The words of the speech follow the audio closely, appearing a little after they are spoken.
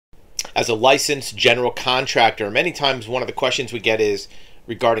As a licensed general contractor, many times one of the questions we get is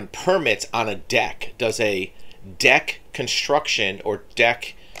regarding permits on a deck. Does a deck construction or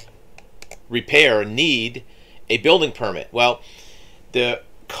deck repair need a building permit? Well, the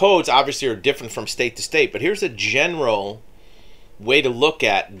codes obviously are different from state to state, but here's a general way to look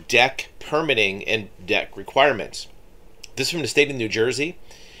at deck permitting and deck requirements. This is from the state of New Jersey,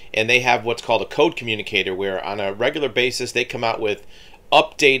 and they have what's called a code communicator, where on a regular basis they come out with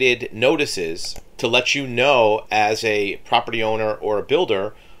updated notices to let you know as a property owner or a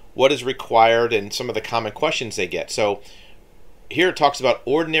builder what is required and some of the common questions they get. So here it talks about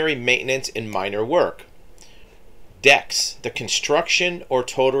ordinary maintenance and minor work. Decks, the construction or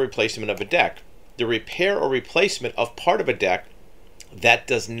total replacement of a deck. The repair or replacement of part of a deck that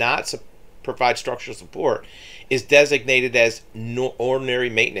does not provide structural support is designated as ordinary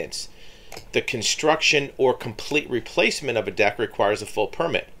maintenance. The construction or complete replacement of a deck requires a full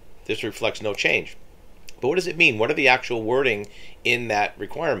permit. This reflects no change. But what does it mean? What are the actual wording in that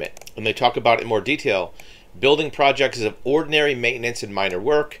requirement? When they talk about it in more detail, building projects of ordinary maintenance and minor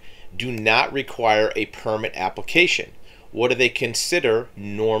work do not require a permit application. What do they consider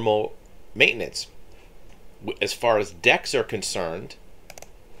normal maintenance? As far as decks are concerned,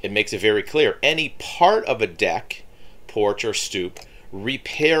 it makes it very clear. Any part of a deck, porch, or stoop,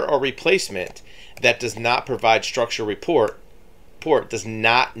 repair or replacement that does not provide structural support does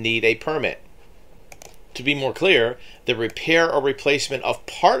not need a permit. To be more clear, the repair or replacement of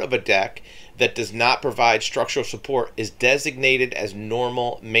part of a deck that does not provide structural support is designated as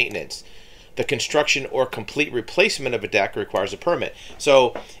normal maintenance. The construction or complete replacement of a deck requires a permit.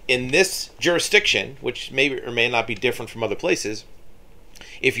 So in this jurisdiction, which may or may not be different from other places,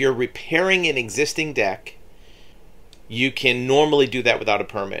 if you're repairing an existing deck, you can normally do that without a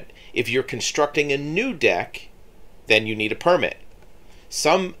permit. If you're constructing a new deck, then you need a permit.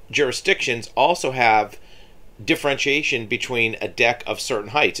 Some jurisdictions also have differentiation between a deck of certain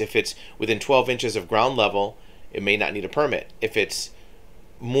heights. If it's within 12 inches of ground level, it may not need a permit. If it's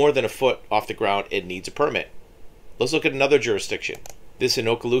more than a foot off the ground, it needs a permit. Let's look at another jurisdiction. This is in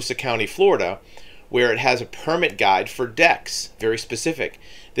Okaloosa County, Florida, where it has a permit guide for decks, very specific.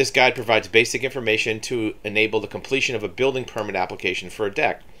 This guide provides basic information to enable the completion of a building permit application for a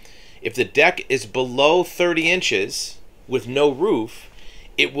deck. If the deck is below 30 inches with no roof,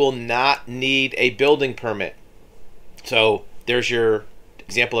 it will not need a building permit. So there's your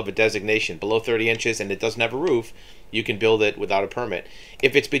example of a designation. Below 30 inches and it doesn't have a roof, you can build it without a permit.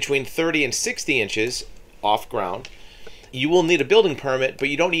 If it's between 30 and 60 inches off ground, you will need a building permit, but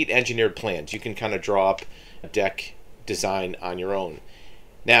you don't need engineered plans. You can kind of draw up a deck design on your own.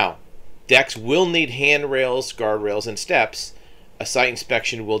 Now, decks will need handrails, guardrails, and steps. A site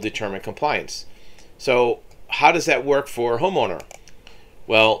inspection will determine compliance. So how does that work for a homeowner?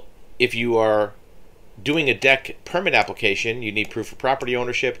 Well, if you are doing a deck permit application, you need proof of property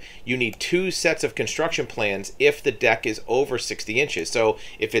ownership. You need 2 sets of construction plans if the deck is over 60 inches. So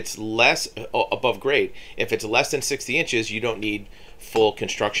if it's less above grade, if it's less than 60 inches, you don't need full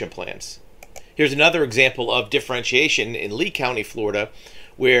construction plans. Here's another example of differentiation in Lee County, Florida,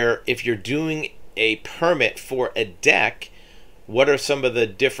 where if you're doing a permit for a deck, what are some of the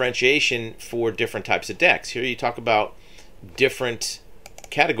differentiation for different types of decks? Here you talk about different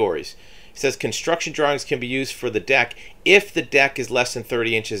categories. It says construction drawings can be used for the deck if the deck is less than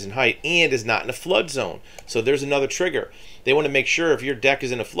 30 inches in height and is not in a flood zone. So there's another trigger. They want to make sure if your deck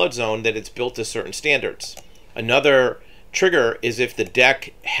is in a flood zone that it's built to certain standards. Another trigger is if the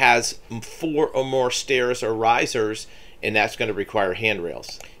deck has 4 or more stairs or risers, and that's going to require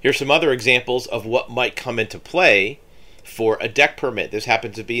handrails. Here's some other examples of what might come into play for a deck permit. This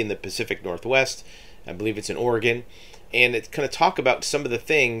happens to be in the Pacific Northwest. I believe it's in Oregon. And it's going to talk about some of the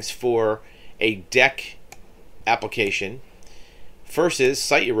things for a deck application. First is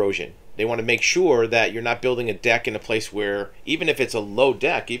site erosion. They want to make sure that you're not building a deck in a place where, even if it's a low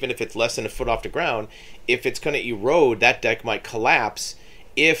deck, even if it's less than a foot off the ground, if it's going to erode, that deck might collapse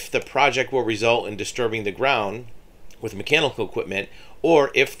if the project will result in disturbing the ground with mechanical equipment,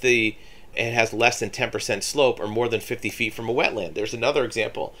 or if it has less than 10% slope or more than 50 feet from a wetland. There's another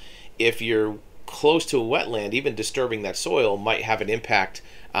example. If you're close to a wetland, even disturbing that soil might have an impact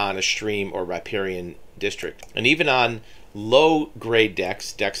on a stream or riparian district. And even on low grade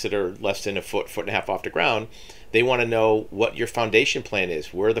decks that are less than a foot, foot and a half off the ground, they want to know what your foundation plan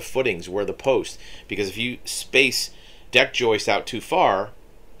is, where are the footings, where are the posts, because if you space deck joists out too far,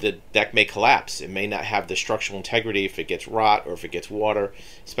 the deck may collapse. It may not have the structural integrity if it gets rot or if it gets water,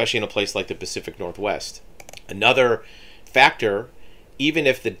 especially in a place like the Pacific Northwest. Another factor even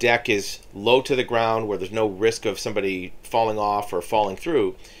if the deck is low to the ground where there's no risk of somebody falling off or falling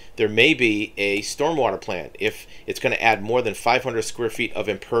through, there may be a stormwater plan if it's going to add more than 500 square feet of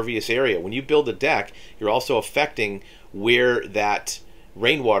impervious area. When you build a deck, you're also affecting where that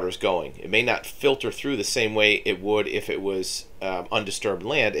rainwater is going. It may not filter through the same way it would if it was undisturbed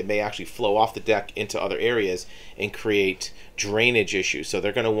land. It may actually flow off the deck into other areas and create drainage issues. So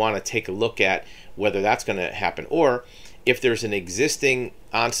they're going to want to take a look at whether that's going to happen. Or if there's an existing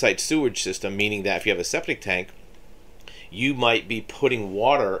on-site sewage system, meaning that if you have a septic tank, you might be putting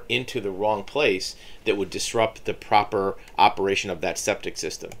water into the wrong place that would disrupt the proper operation of that septic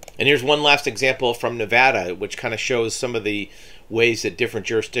system. And here's one last example from Nevada, which kind of shows some of the ways that different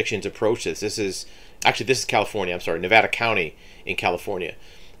jurisdictions approach this. This is California, Nevada County in California.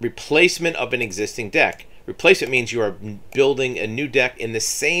 Replacement of an existing deck. Replacement means you are building a new deck in the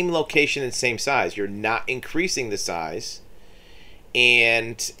same location and same size. You're not increasing the size,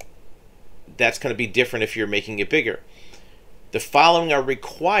 and that's going to be different if you're making it bigger. The following are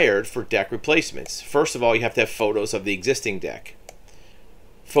required for deck replacements. First of all, you have to have photos of the existing deck.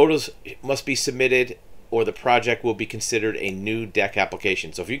 Photos must be submitted or the project will be considered a new deck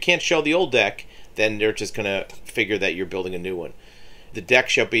application. So if you can't show the old deck, then they're just going to figure that you're building a new one. The deck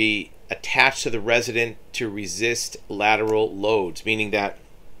shall be attached to the resident to resist lateral loads, meaning that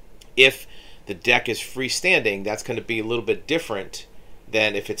if the deck is freestanding, that's going to be a little bit different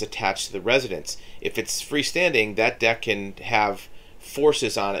than if it's attached to the residence. If it's freestanding, that deck can have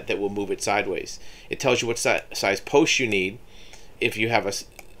forces on it that will move it sideways. It tells you what size posts you need. If you have a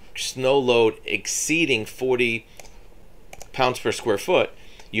snow load exceeding 40 pounds per square foot,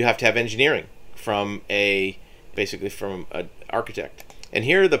 you have to have engineering from an architect. And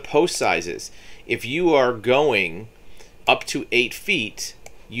here are the post sizes. If you are going up to 8 feet,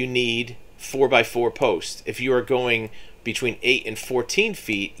 you need 4x4 posts. If you are going between 8 and 14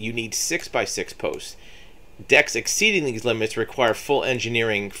 feet, you need 6x6 posts. Decks exceeding these limits require full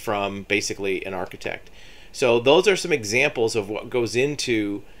engineering from basically an architect. So those are some examples of what goes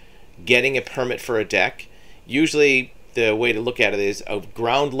into getting a permit for a deck. Usually the way to look at it is a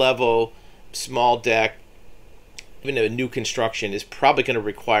ground level small deck, even a new construction, is probably going to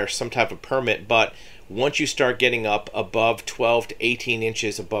require some type of permit. But once you start getting up above 12 to 18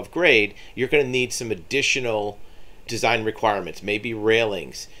 inches above grade, you're going to need some additional design requirements, maybe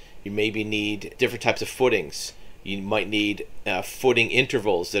railings. You maybe need different types of footings. You might need footing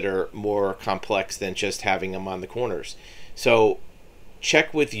intervals that are more complex than just having them on the corners. So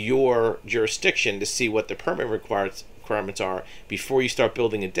check with your jurisdiction to see what the permit requirements are before you start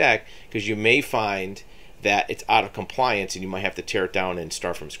building a deck, because you may find that it's out of compliance and you might have to tear it down and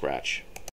start from scratch.